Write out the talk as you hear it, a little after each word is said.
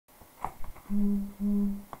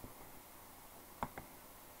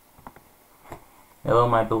Hello,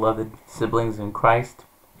 my beloved siblings in Christ.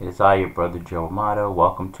 It is I, your brother Joe Amato.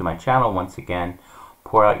 Welcome to my channel once again.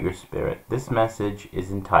 Pour out your spirit. This message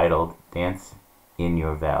is entitled Dance in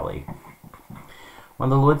Your Valley. When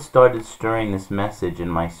the Lord started stirring this message in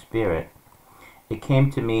my spirit, it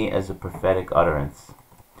came to me as a prophetic utterance.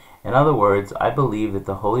 In other words, I believe that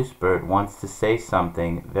the Holy Spirit wants to say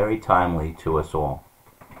something very timely to us all.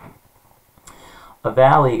 A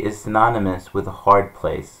valley is synonymous with a hard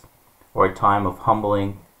place, or a time of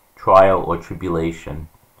humbling, trial, or tribulation,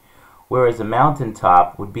 whereas a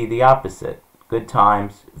mountaintop would be the opposite: good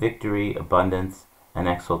times, victory, abundance, and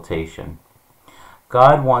exaltation.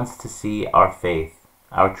 God wants to see our faith,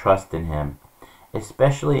 our trust in Him,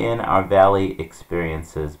 especially in our valley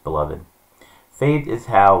experiences, beloved. Faith is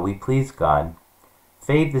how we please God.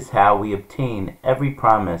 Faith is how we obtain every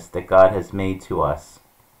promise that God has made to us.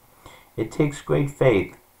 It takes great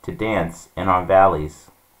faith to dance in our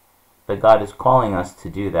valleys, but God is calling us to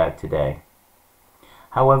do that today.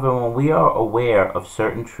 However, when we are aware of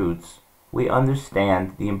certain truths, we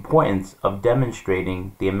understand the importance of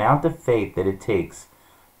demonstrating the amount of faith that it takes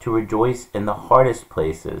to rejoice in the hardest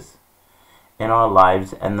places in our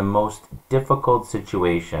lives and the most difficult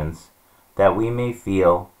situations that we may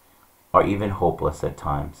feel are even hopeless at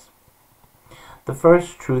times. The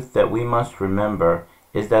first truth that we must remember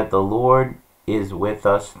is that the Lord is with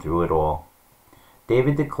us through it all.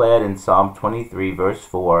 David declared in Psalm 23 verse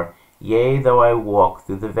 4, "Yea, though I walk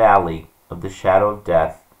through the valley of the shadow of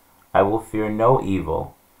death, I will fear no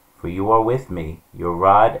evil, for you are with me, your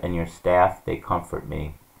rod and your staff, they comfort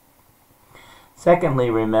me." Secondly,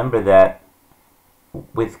 remember that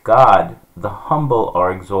with God, the humble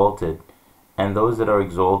are exalted, and those that are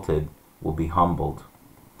exalted will be humbled.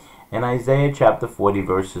 In Isaiah chapter 40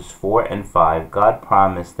 verses 4 and 5, God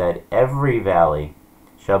promised that every valley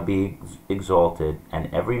shall be exalted, and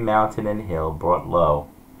every mountain and hill brought low.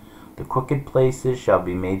 The crooked places shall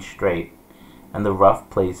be made straight, and the rough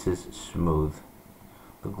places smooth.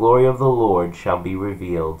 The glory of the Lord shall be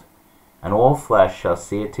revealed, and all flesh shall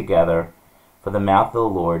see it together, for the mouth of the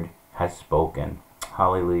Lord has spoken.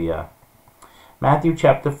 Hallelujah. Matthew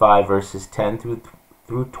chapter 5 verses 10 through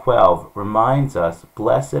 12 reminds us,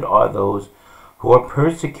 "Blessed are those who are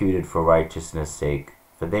persecuted for righteousness' sake,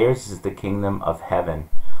 for theirs is the kingdom of heaven.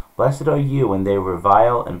 Blessed are you when they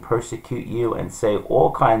revile and persecute you and say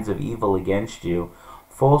all kinds of evil against you,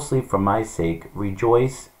 falsely for my sake.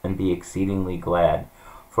 Rejoice and be exceedingly glad,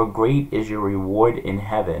 for great is your reward in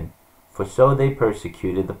heaven, for so they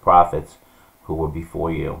persecuted the prophets who were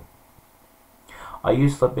before you." Are you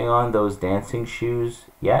slipping on those dancing shoes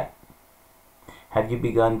yet? Have you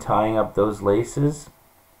begun tying up those laces?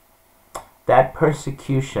 That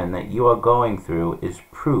persecution that you are going through is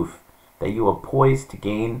proof that you are poised to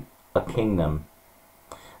gain a kingdom.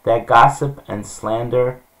 That gossip and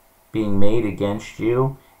slander being made against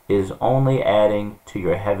you is only adding to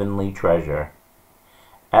your heavenly treasure.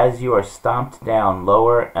 As you are stomped down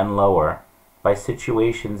lower and lower by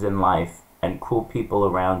situations in life and cruel people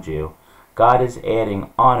around you, God is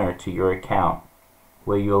adding honor to your account,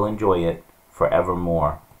 where you'll enjoy it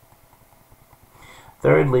forevermore.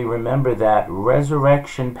 Thirdly, remember that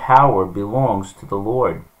resurrection power belongs to the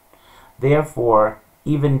Lord. Therefore,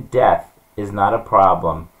 even death is not a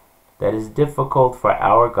problem that is difficult for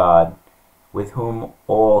our God, with whom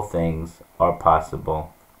all things are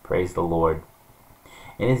possible. Praise the Lord.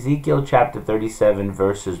 In Ezekiel chapter 37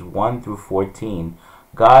 verses 1 through 14,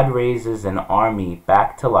 God raises an army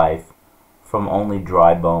back to life from only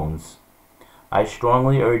dry bones. I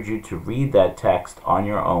strongly urge you to read that text on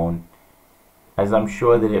your own, as I'm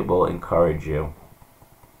sure that it will encourage you.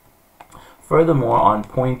 Furthermore, on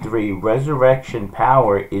point 3, resurrection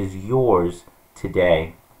power is yours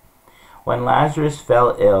today. When Lazarus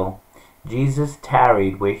fell ill, Jesus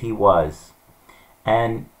tarried where he was,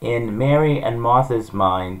 and in Mary and Martha's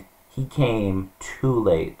mind, he came too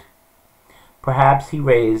late. Perhaps he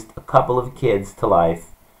raised a couple of kids to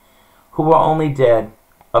life who were only dead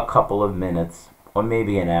a couple of minutes, or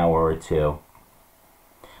maybe an hour or two.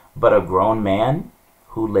 But a grown man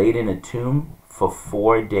who laid in a tomb for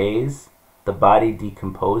 4 days, the body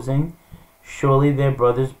decomposing, surely their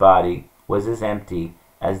brother's body was as empty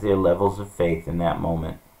as their levels of faith in that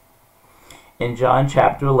moment. In John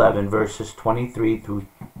chapter 11 verses 23 through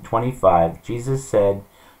 25, Jesus said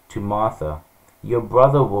to Martha, "Your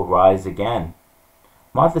brother will rise again."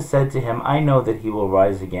 Martha said to him, "I know that he will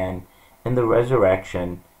rise again in the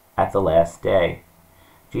resurrection at the last day."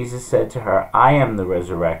 Jesus said to her, "I am the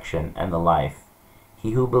resurrection and the life.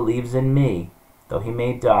 He who believes in me, though he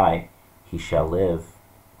may die, he shall live."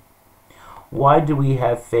 Why do we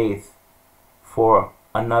have faith for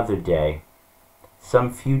another day,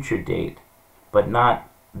 some future date, but not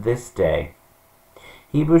this day?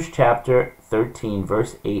 Hebrews chapter 13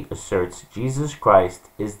 verse 8 asserts Jesus Christ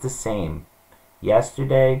is the same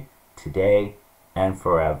yesterday, today, and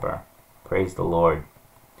forever. Praise the Lord.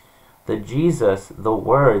 The Jesus, the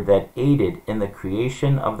Word that aided in the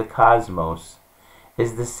creation of the cosmos,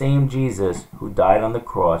 is the same Jesus who died on the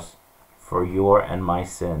cross for your and my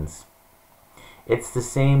sins. It's the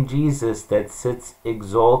same Jesus that sits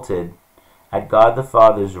exalted at God the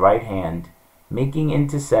Father's right hand, making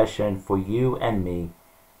intercession for you and me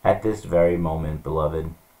at this very moment,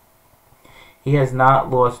 beloved. He has not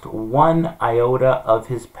lost one iota of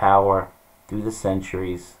his power through the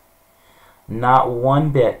centuries, not one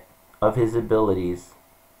bit of his abilities,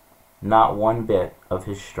 not one bit of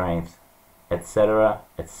his strength, etc.,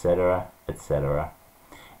 etc., etc.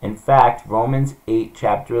 In fact, Romans 8,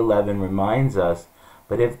 chapter 11 reminds us,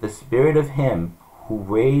 but if the Spirit of him who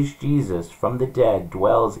raised Jesus from the dead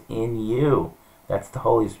dwells in you, that's the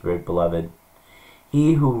Holy Spirit, beloved,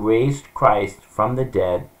 he who raised Christ from the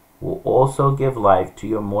dead will also give life to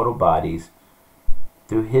your mortal bodies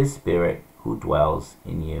through his Spirit who dwells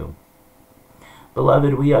in you.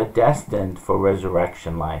 Beloved, we are destined for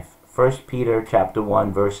resurrection life. 1 Peter chapter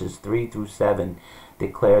 1 verses 3 through 7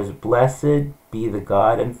 declares, "Blessed be the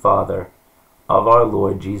God and Father of our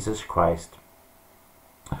Lord Jesus Christ,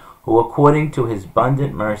 who according to his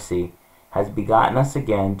abundant mercy has begotten us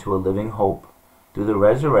again to a living hope through the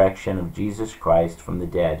resurrection of Jesus Christ from the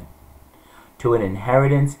dead, to an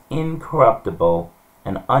inheritance incorruptible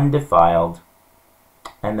and undefiled,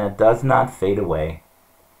 and that does not fade away,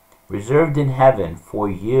 reserved in heaven for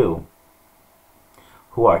you,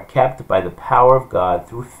 who are kept by the power of God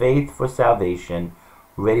through faith for salvation,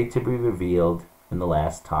 ready to be revealed in the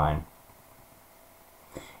last time.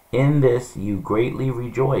 In this you greatly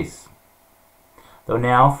rejoice, though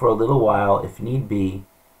now for a little while, if need be,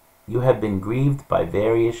 you have been grieved by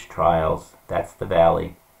various trials," that's the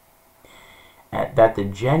valley, "that the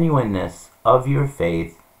genuineness of your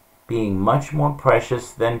faith, being much more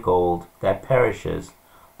precious than gold that perishes,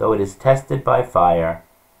 though it is tested by fire,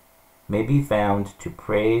 may be found to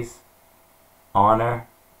praise, honor,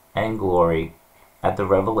 and glory at the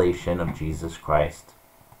revelation of Jesus Christ."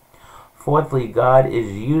 Fourthly, God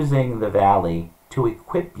is using the valley to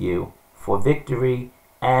equip you for victory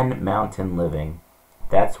and mountain living.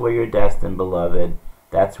 That's where you're destined, beloved.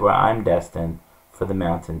 That's where I'm destined, for the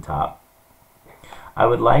mountaintop. I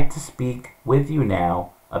would like to speak with you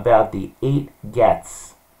now about the 8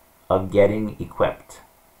 gets of getting equipped.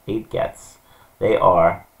 8 gets. They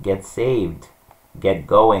are: get saved, get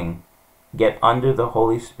going, get under the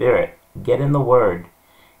Holy Spirit, get in the Word,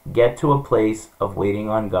 get to a place of waiting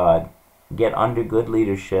on God, get under good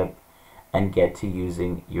leadership, and get to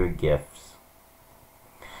using your gifts.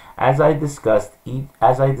 As I discuss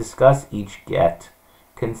each get,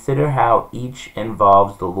 consider how each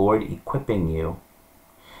involves the Lord equipping you,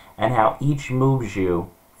 and how each moves you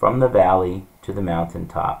from the valley to the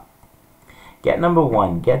mountaintop. Get number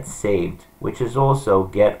 1, get saved, which is also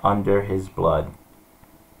get under his blood.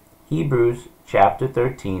 Hebrews chapter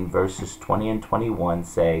 13 verses 20 and 21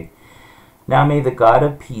 say, "Now may the God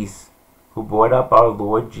of peace, who brought up our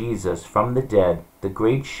Lord Jesus from the dead, the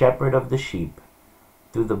great shepherd of the sheep,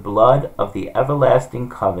 through the blood of the everlasting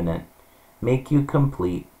covenant, make you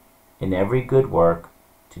complete in every good work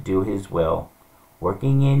to do his will,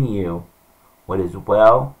 working in you what is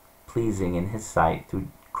well pleasing in his sight through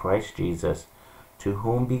Christ Jesus, to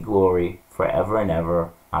whom be glory forever and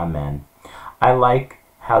ever. Amen." I like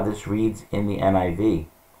how this reads in the NIV.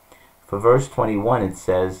 For verse 21 it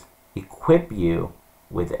says, "Equip you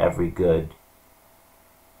with every good,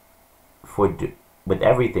 with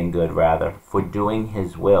everything good rather, for doing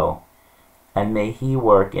his will, and may he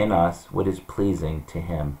work in us what is pleasing to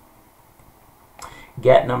him."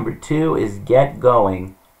 Get number 2 is get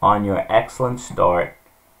going on your excellent start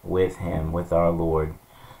with him, with our Lord.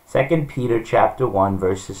 2 Peter chapter 1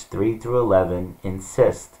 verses 3 through 11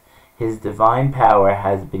 insist his divine power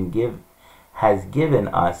has given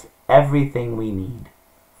us everything we need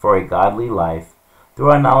for a godly life through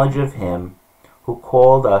our knowledge of him who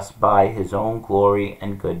called us by his own glory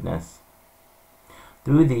and goodness.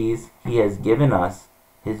 Through these he has given us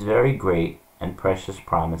his very great and precious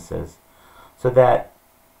promises, so that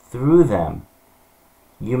through them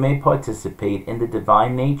you may participate in the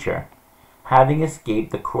divine nature, having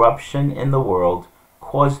escaped the corruption in the world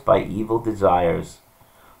caused by evil desires.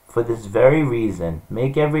 For this very reason,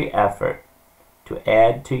 make every effort to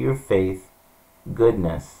add to your faith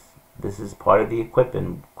goodness. This is part of the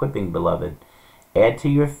equipping, beloved. Add to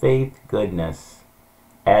your faith goodness.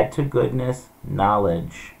 Add to goodness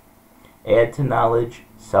knowledge. Add to knowledge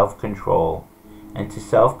self-control. And to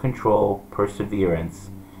self-control perseverance.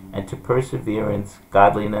 And to perseverance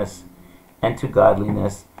godliness. And to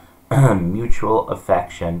godliness mutual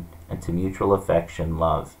affection. And to mutual affection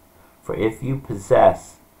love. For if you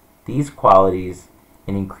possess these qualities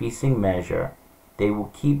in increasing measure, they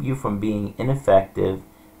will keep you from being ineffective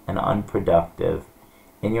and unproductive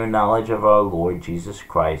in your knowledge of our Lord Jesus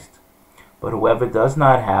Christ. But whoever does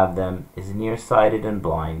not have them is nearsighted and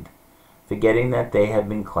blind, forgetting that they have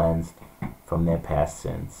been cleansed from their past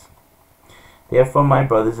sins. Therefore, my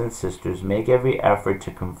brothers and sisters, make every effort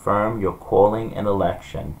to confirm your calling and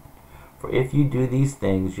election. For if you do these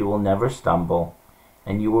things, you will never stumble,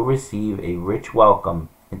 and you will receive a rich welcome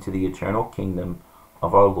into the eternal kingdom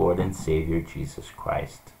of our Lord and Savior Jesus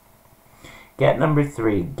Christ. Get number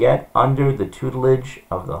 3, get under the tutelage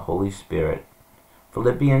of the Holy Spirit.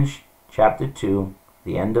 Philippians chapter 2,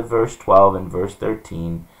 the end of verse 12 and verse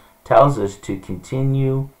 13, tells us to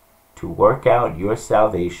continue to work out your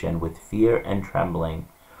salvation with fear and trembling,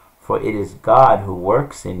 for it is God who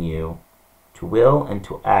works in you to will and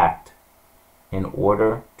to act in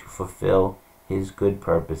order to fulfill His good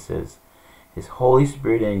purposes. His Holy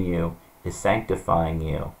Spirit in you is sanctifying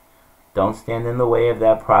you. Don't stand in the way of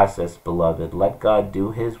that process, beloved. Let God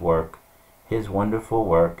do His work, His wonderful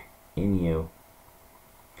work in you.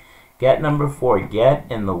 Get number 4, get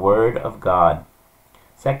in the Word of God.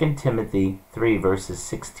 2 Timothy 3 verses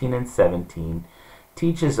 16 and 17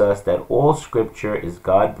 teaches us that all Scripture is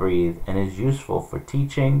God-breathed and is useful for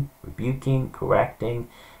teaching, rebuking, correcting,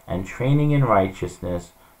 and training in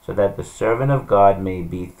righteousness, so that the servant of God may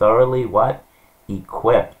be thoroughly what?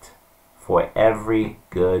 Equipped for every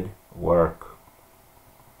good work.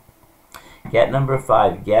 Get number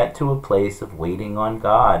 5, get to a place of waiting on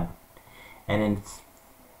God. And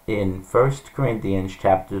in 1 Corinthians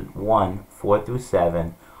chapter 1, 4 through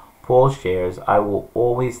 7, Paul shares, I will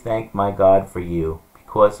always thank my God for you,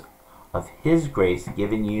 because of His grace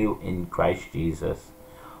given you in Christ Jesus.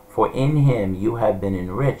 For in Him you have been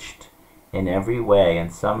enriched in every way,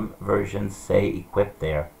 and some versions say equipped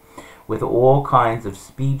there, with all kinds of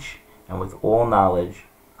speech and with all knowledge,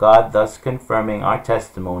 God thus confirming our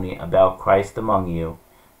testimony about Christ among you.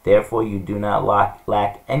 Therefore you do not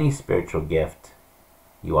lack any spiritual gift.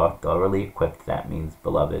 You are thoroughly equipped, that means,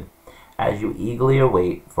 beloved, as you eagerly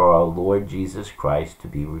await for our Lord Jesus Christ to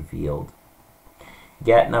be revealed.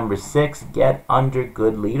 Get number 6, get under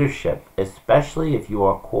good leadership, especially if you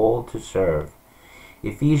are called to serve.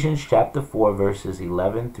 Ephesians chapter 4 verses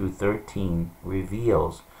 11 through 13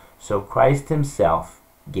 reveals, so Christ Himself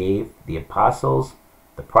gave the apostles,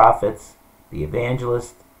 the prophets, the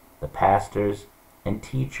evangelists, the pastors, and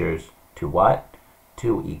teachers to what?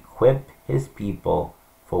 To equip His people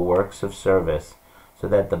for works of service, so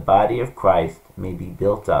that the body of Christ may be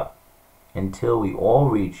built up until we all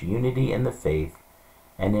reach unity in the faith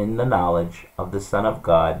and in the knowledge of the Son of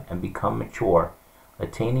God and become mature,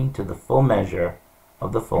 attaining to the full measure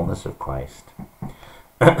of the fullness of Christ.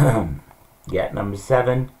 Get number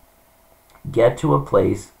 7, get to a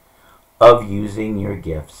place of using your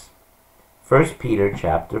gifts. 1 Peter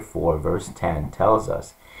chapter 4 verse 10 tells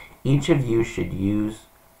us, each of you should use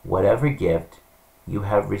whatever gift you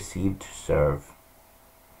have received to serve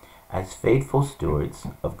as faithful stewards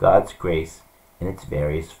of God's grace in its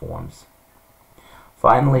various forms.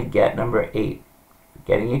 Finally, get number 8,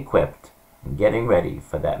 getting equipped and getting ready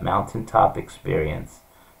for that mountaintop experience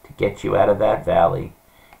to get you out of that valley.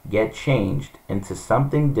 Get changed into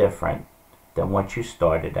something different than what you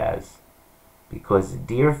started as, because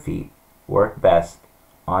deer feet work best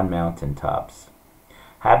on mountaintops.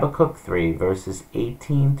 Habakkuk 3 verses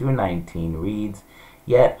 18 through 19 reads,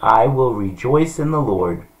 Yet I will rejoice in the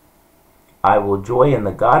Lord. I will joy in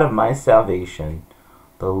the God of my salvation.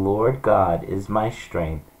 The Lord God is my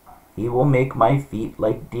strength. He will make my feet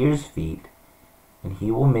like deer's feet, and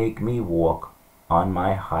He will make me walk on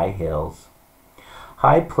my high hills.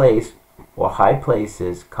 High place or high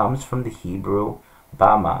places comes from the Hebrew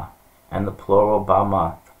bama and the plural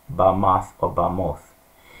bamoth or bamoth.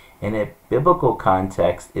 In a biblical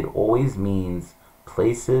context, it always means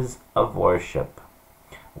places of worship.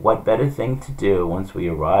 What better thing to do once we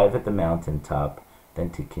arrive at the mountaintop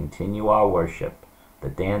than to continue our worship, the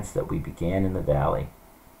dance that we began in the valley?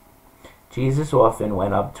 Jesus often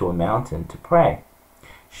went up to a mountain to pray,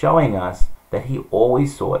 showing us that He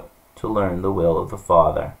always sought to learn the will of the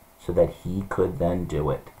Father so that He could then do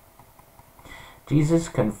it. Jesus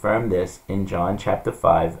confirmed this in John chapter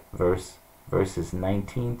 5 verses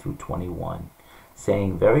 19 through 21,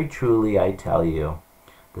 saying, Very truly I tell you,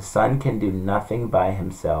 The Son can do nothing by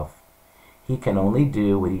himself. He can only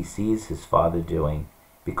do what he sees his Father doing,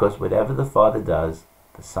 because whatever the Father does,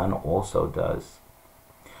 the Son also does.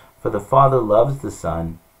 For the Father loves the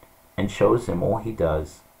Son and shows him all he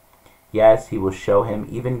does. Yes, he will show him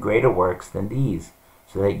even greater works than these,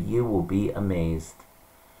 so that you will be amazed.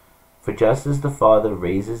 For just as the Father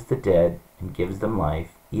raises the dead and gives them life,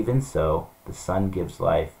 even so the Son gives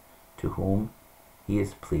life to whom he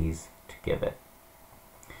is pleased to give it.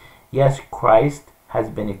 Yes, Christ has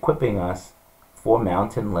been equipping us for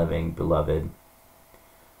mountain living, beloved.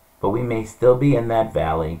 But we may still be in that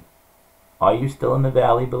valley. Are you still in the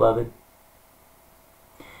valley, beloved?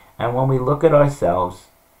 And when we look at ourselves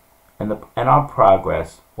and our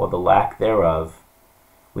progress, or the lack thereof,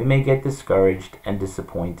 we may get discouraged and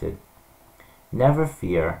disappointed. Never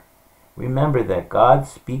fear. Remember that God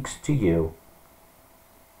speaks to you.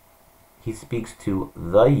 He speaks to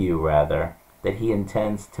the you, rather, that he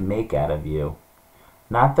intends to make out of you.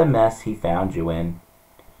 Not the mess he found you in,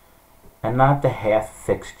 and not the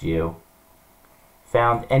half-fixed you,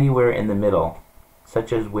 found anywhere in the middle,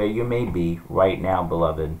 such as where you may be right now,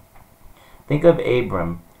 beloved. Think of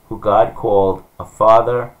Abram, who God called a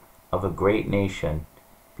father of a great nation,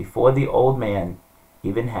 before the old man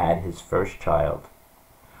even had his first child.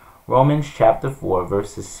 Romans chapter 4,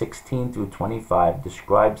 verses 16 through 25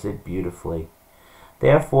 describes it beautifully.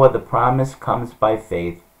 Therefore the promise comes by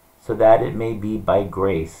faith, so that it may be by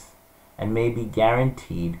grace, and may be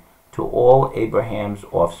guaranteed to all Abraham's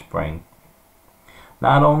offspring,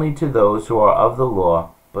 not only to those who are of the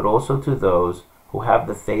law, but also to those who have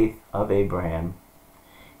the faith of Abraham.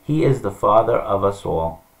 He is the father of us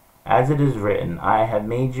all. As it is written, I have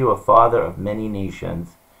made you a father of many nations.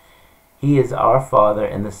 He is our Father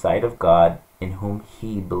in the sight of God, in whom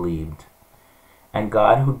he believed. And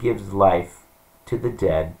God, who gives life to the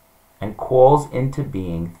dead and calls into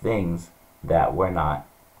being things that were not.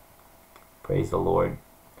 Praise the Lord.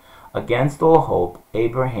 Against all hope,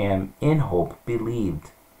 Abraham in hope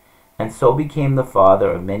believed, and so became the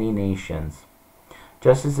father of many nations.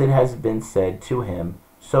 Just as it has been said to him,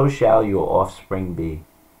 so shall your offspring be.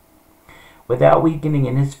 Without weakening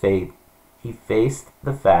in his faith, he faced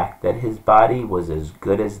the fact that his body was as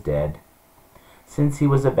good as dead, since he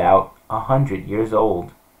was about 100 years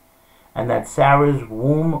old, and that Sarah's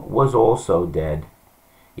womb was also dead.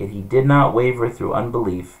 Yet he did not waver through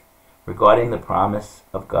unbelief regarding the promise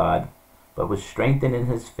of God, but was strengthened in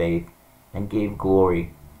his faith and gave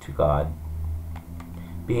glory to God,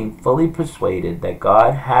 being fully persuaded that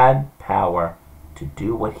God had power to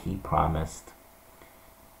do what he promised.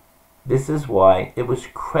 This is why it was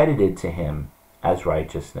credited to him as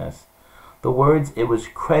righteousness. The words "it was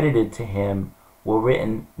credited to him" were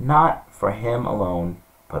written not for him alone,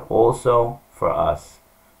 but also for us,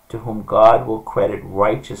 to whom God will credit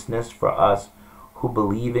righteousness for us who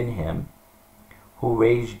believe in him, who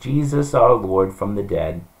raised Jesus our Lord from the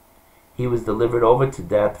dead. He was delivered over to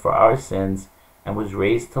death for our sins and was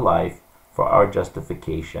raised to life for our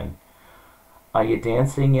justification. Are you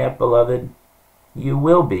dancing yet, beloved? You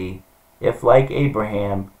will be, if, like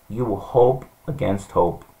Abraham, you will hope against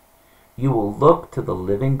hope. You will look to the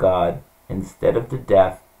living God instead of the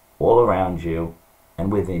death all around you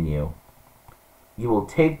and within you. You will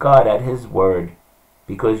take God at his word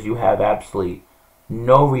because you have absolutely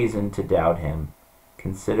no reason to doubt him,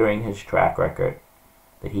 considering his track record,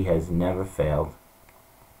 that he has never failed.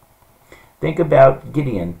 Think about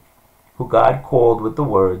Gideon, who God called with the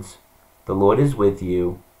words, "The Lord is with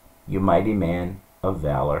you, you mighty man of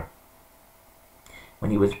valor," when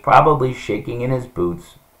he was probably shaking in his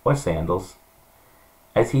boots or sandals,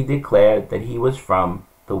 as he declared that he was from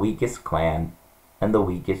the weakest clan and the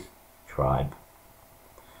weakest tribe.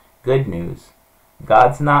 Good news.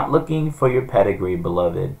 God's not looking for your pedigree,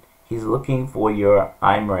 beloved. He's looking for your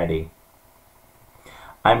 "I'm ready."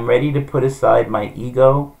 I'm ready to put aside my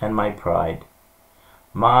ego and my pride.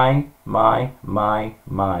 My,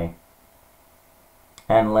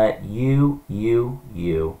 and let you,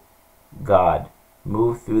 God,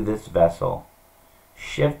 move through this vessel.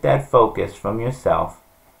 Shift that focus from yourself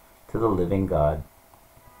to the living God.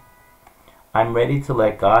 I'm ready to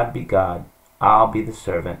let God be God. I'll be the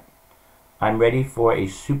servant. I'm ready for a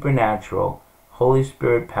supernatural, Holy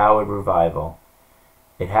Spirit-powered revival.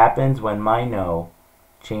 It happens when my no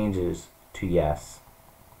changes to yes.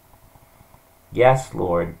 Yes,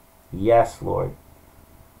 Lord. Yes, Lord.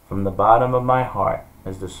 From the bottom of my heart,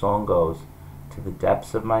 as the song goes, to the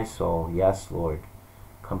depths of my soul, yes, Lord.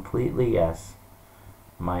 Completely yes.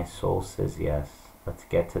 My soul says yes. Let's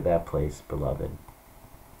get to that place, beloved.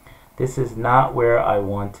 This is not where I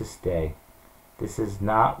want to stay. This is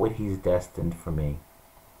not what he's destined for me.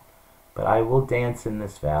 but I will dance in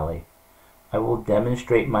this valley. I will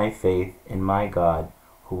demonstrate my faith in my God,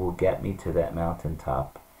 who will get me to that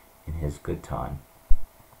mountaintop in his good time.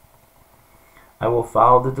 I will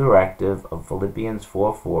follow the directive of Philippians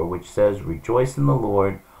 4:4, which says, "Rejoice in the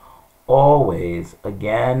Lord always.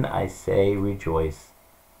 Again I say rejoice."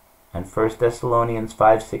 And 1 Thessalonians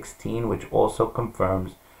 5:16, which also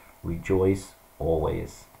confirms, "Rejoice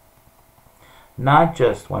always." Not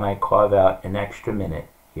just when I carve out an extra minute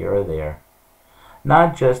here or there.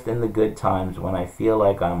 Not just in the good times when I feel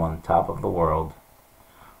like I'm on top of the world.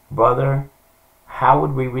 Brother, how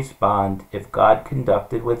would we respond if God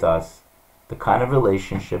conducted with us the kind of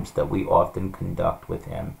relationships that we often conduct with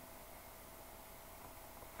him?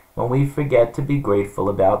 When we forget to be grateful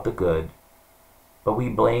about the good, but we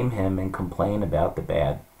blame him and complain about the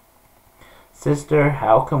bad. Sister,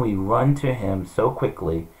 how can we run to him so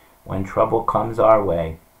quickly when trouble comes our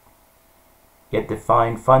way, yet to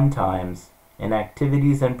find fun times in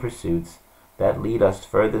activities and pursuits that lead us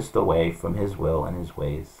furthest away from his will and his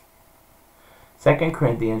ways? 2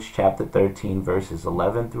 Corinthians chapter 13, verses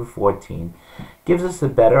 11 through 14 gives us a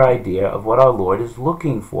better idea of what our Lord is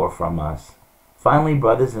looking for from us. Finally,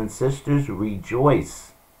 brothers and sisters,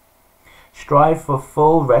 rejoice. Strive for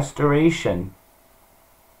full restoration.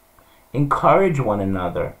 Encourage one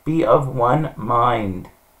another. Be of one mind.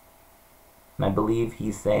 And I believe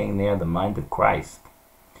he's saying there, the mind of Christ.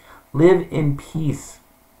 Live in peace,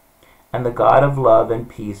 and the God of love and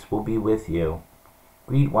peace will be with you.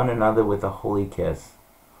 Greet one another with a holy kiss.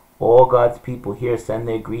 All God's people here send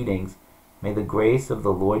their greetings. May the grace of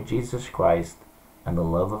the Lord Jesus Christ and the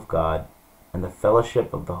love of God and the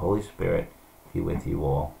fellowship of the Holy Spirit be with you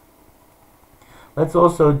all. Let's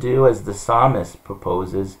also do as the psalmist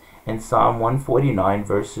proposes in Psalm 149,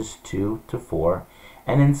 verses 2 to 4,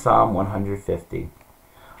 and in Psalm 150.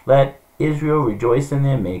 Let Israel rejoice in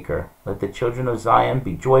their Maker. Let the children of Zion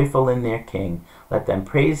be joyful in their King. Let them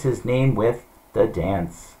praise his name with the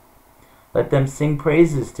dance. Let them sing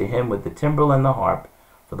praises to him with the timbrel and the harp,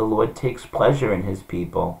 for the Lord takes pleasure in his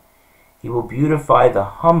people. He will beautify the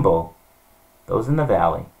humble, those in the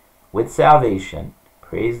valley, with salvation.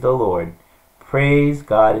 Praise the Lord. Praise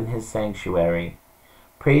God in his sanctuary.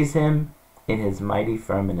 Praise him in his mighty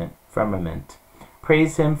firmament.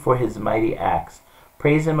 Praise him for his mighty acts.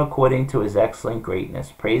 Praise him according to his excellent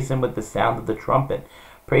greatness. Praise him with the sound of the trumpet.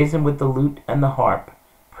 Praise him with the lute and the harp.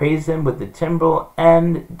 Praise him with the timbrel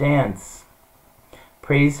and dance.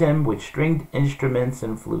 Praise him with stringed instruments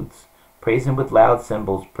and flutes. Praise him with loud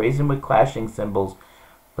cymbals. Praise him with clashing cymbals.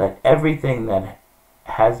 Let everything that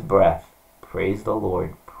has breath praise the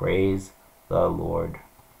Lord. Praise the Lord.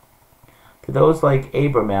 To those like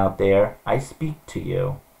Abram out there, I speak to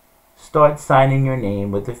you. Start signing your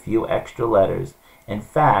name with a few extra letters. In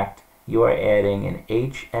fact, you are adding an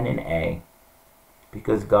H and an A,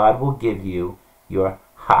 because God will give you your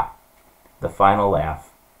ha, the final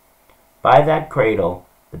laugh. By that cradle,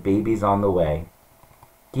 the baby's on the way.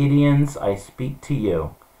 Gideons, I speak to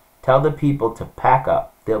you. Tell the people to pack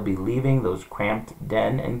up. They'll be leaving those cramped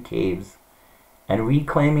den and caves and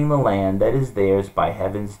reclaiming the land that is theirs by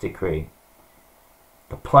heaven's decree.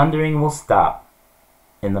 The plundering will stop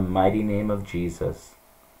in the mighty name of Jesus.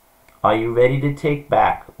 Are you ready to take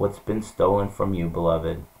back what's been stolen from you,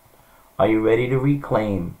 beloved? Are you ready to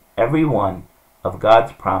reclaim every one of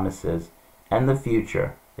God's promises and the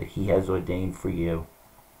future that he has ordained for you?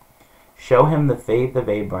 Show him the faith of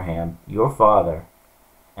Abraham, your father,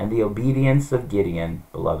 and the obedience of Gideon,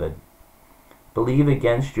 beloved. Believe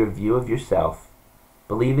against your view of yourself.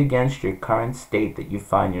 Believe against your current state that you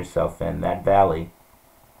find yourself in, that valley.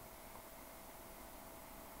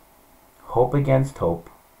 Hope against hope.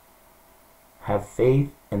 Have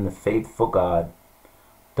faith in the faithful God.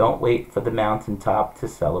 Don't wait for the mountaintop to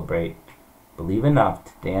celebrate. Believe enough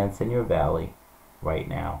to dance in your valley right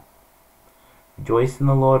now. Rejoice in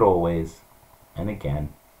the Lord always, and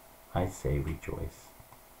again, I say rejoice.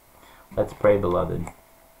 Let's pray, beloved.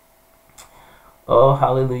 Oh,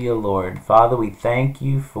 hallelujah, Lord. Father, we thank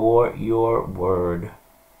you for your word.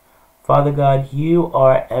 Father God, you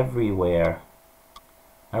are everywhere.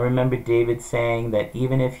 I remember David saying that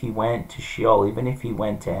even if he went to Sheol, even if he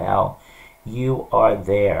went to hell, you are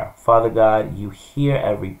there. Father God, you hear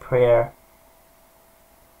every prayer.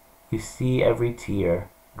 You see every tear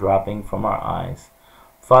dropping from our eyes.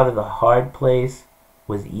 Father, the hard place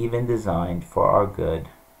was even designed for our good.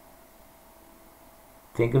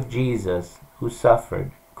 Think of Jesus, who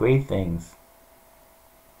suffered great things,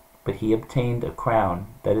 but he obtained a crown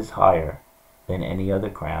that is higher than any other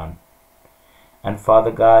crown. And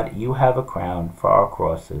Father God, you have a crown for our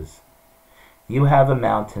crosses. You have a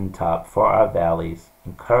mountaintop for our valleys.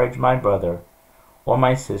 Encourage my brother or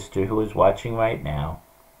my sister who is watching right now,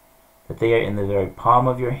 that they are in the very palm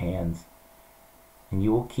of your hands, and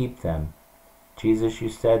you will keep them. Jesus, you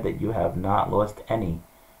said that you have not lost any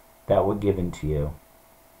that were given to you.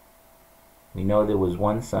 We know there was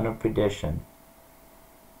one son of perdition,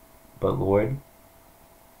 but Lord,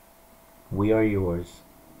 we are yours,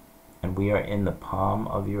 and we are in the palm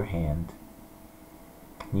of your hand.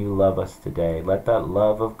 You love us today. Let that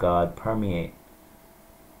love of God permeate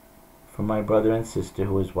for my brother and sister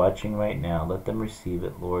who is watching right now. Let them receive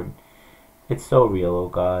it, Lord. It's so real, oh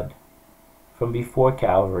God. From before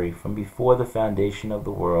Calvary, from before the foundation of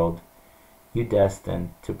the world, you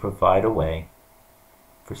destined to provide a way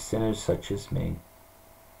for sinners such as me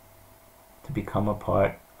to become a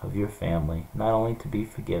part of your family, not only to be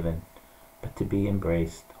forgiven, but to be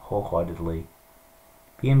embraced wholeheartedly.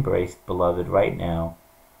 Be embraced, beloved, right now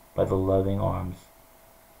by the loving arms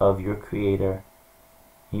of your Creator,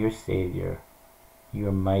 your Savior,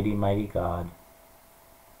 your mighty, mighty God,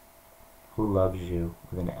 who loves you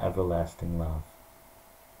with an everlasting love.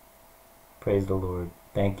 Praise the Lord.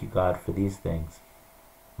 Thank you, God, for these things,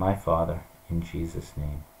 my Father, in Jesus'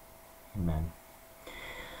 name. Amen.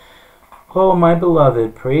 Oh, my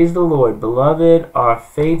beloved, praise the Lord. Beloved, our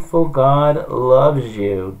faithful God loves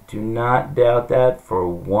you. Do not doubt that for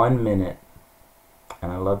 1 minute.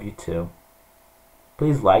 And I love you too.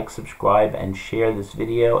 Please like, subscribe, and share this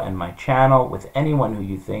video and my channel with anyone who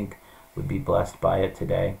you think would be blessed by it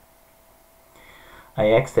today. I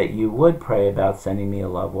ask that you would pray about sending me a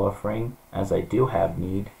love offering, as I do have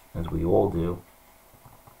need, as we all do.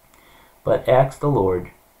 But ask the Lord,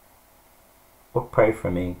 or pray for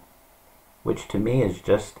me, which to me is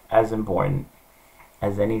just as important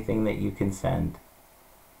as anything that you can send.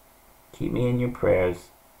 Keep me in your prayers,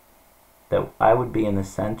 that I would be in the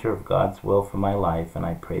center of God's will for my life, and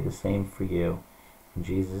I pray the same for you. In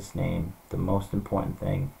Jesus' name, the most important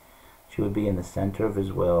thing, that you would be in the center of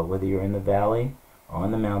His will, whether you're in the valley or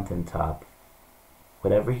on the mountaintop.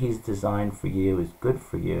 Whatever He's designed for you is good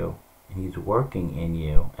for you, and He's working in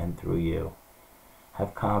you and through you.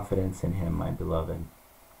 Have confidence in Him, my beloved.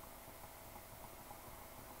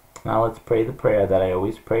 Now let's pray the prayer that I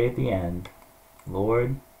always pray at the end.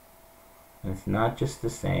 Lord, and it's not just the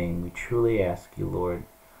saying, we truly ask you, Lord,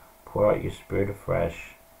 pour out your Spirit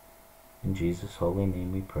afresh. In Jesus' holy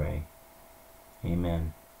name we pray.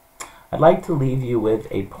 Amen. I'd like to leave you with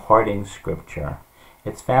a parting scripture.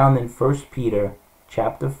 It's found in 1 Peter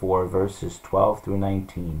chapter 4, verses 12 through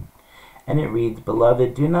 19. And it reads,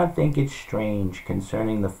 Beloved, do not think it strange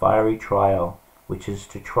concerning the fiery trial which is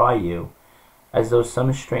to try you, as though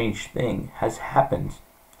some strange thing has happened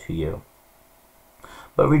to you.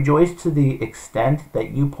 But rejoice to the extent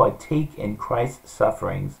that you partake in Christ's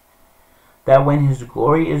sufferings, that when His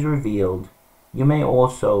glory is revealed, you may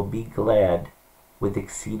also be glad with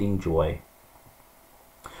exceeding joy.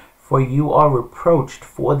 For you are reproached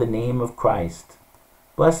for the name of Christ.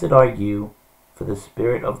 Blessed are you, for the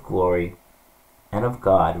Spirit of glory and of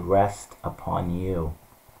God rest upon you.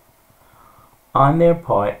 On their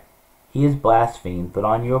part He is blasphemed, but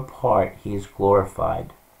on your part He is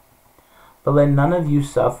glorified. But let none of you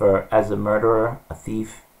suffer as a murderer, a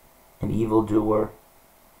thief, an evildoer,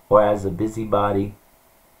 or as a busybody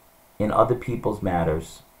in other people's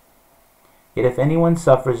matters. Yet if anyone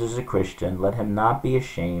suffers as a Christian, let him not be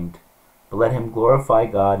ashamed, but let him glorify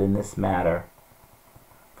God in this matter.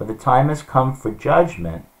 For the time has come for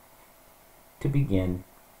judgment to begin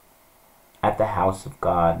at the house of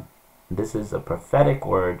God. This is a prophetic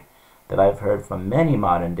word that I've heard from many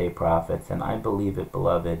modern day prophets, and I believe it,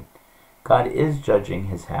 beloved. God is judging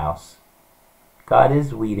His house. God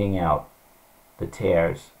is weeding out the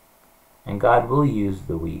tares, and God will use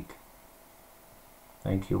the wheat.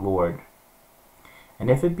 Thank you, Lord.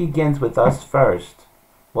 And if it begins with us first,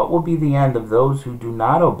 what will be the end of those who do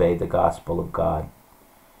not obey the gospel of God?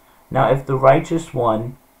 Now, if the righteous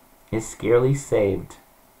one is scarcely saved,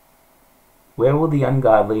 where will the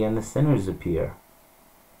ungodly and the sinners appear?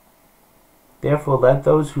 Therefore let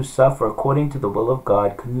those who suffer according to the will of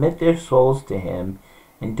God commit their souls to Him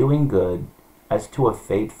in doing good, as to a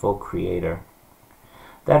faithful Creator.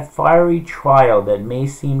 That fiery trial that may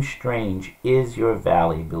seem strange is your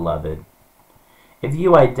valley, beloved. If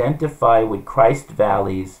you identify with Christ's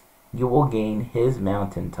valleys, you will gain His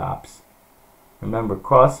mountaintops. Remember,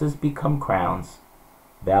 crosses become crowns,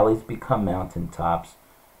 valleys become mountaintops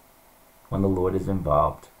when the Lord is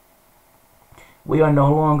involved. We are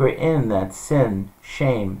no longer in that sin,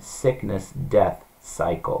 shame, sickness, death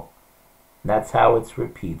cycle. That's how it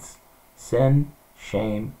repeats. Sin,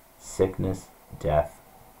 shame, sickness, death.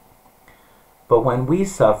 But when we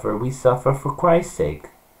suffer for Christ's sake.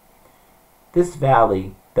 This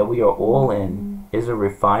valley that we are all in is a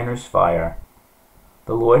refiner's fire.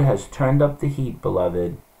 The Lord has turned up the heat,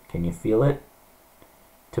 beloved. Can you feel it?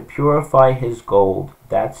 To purify his gold,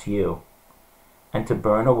 that's you, and to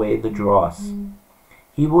burn away the dross.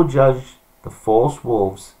 He will judge the false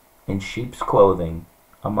wolves in sheep's clothing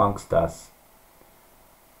amongst us.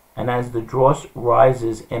 And as the dross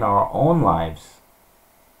rises in our own lives,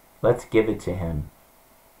 let's give it to him.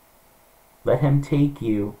 Let him take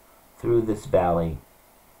you through this valley.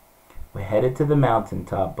 We're headed to the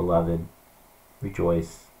mountaintop, beloved.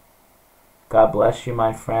 Rejoice. God bless you,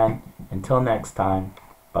 my friend. Until next time,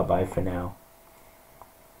 bye-bye for now.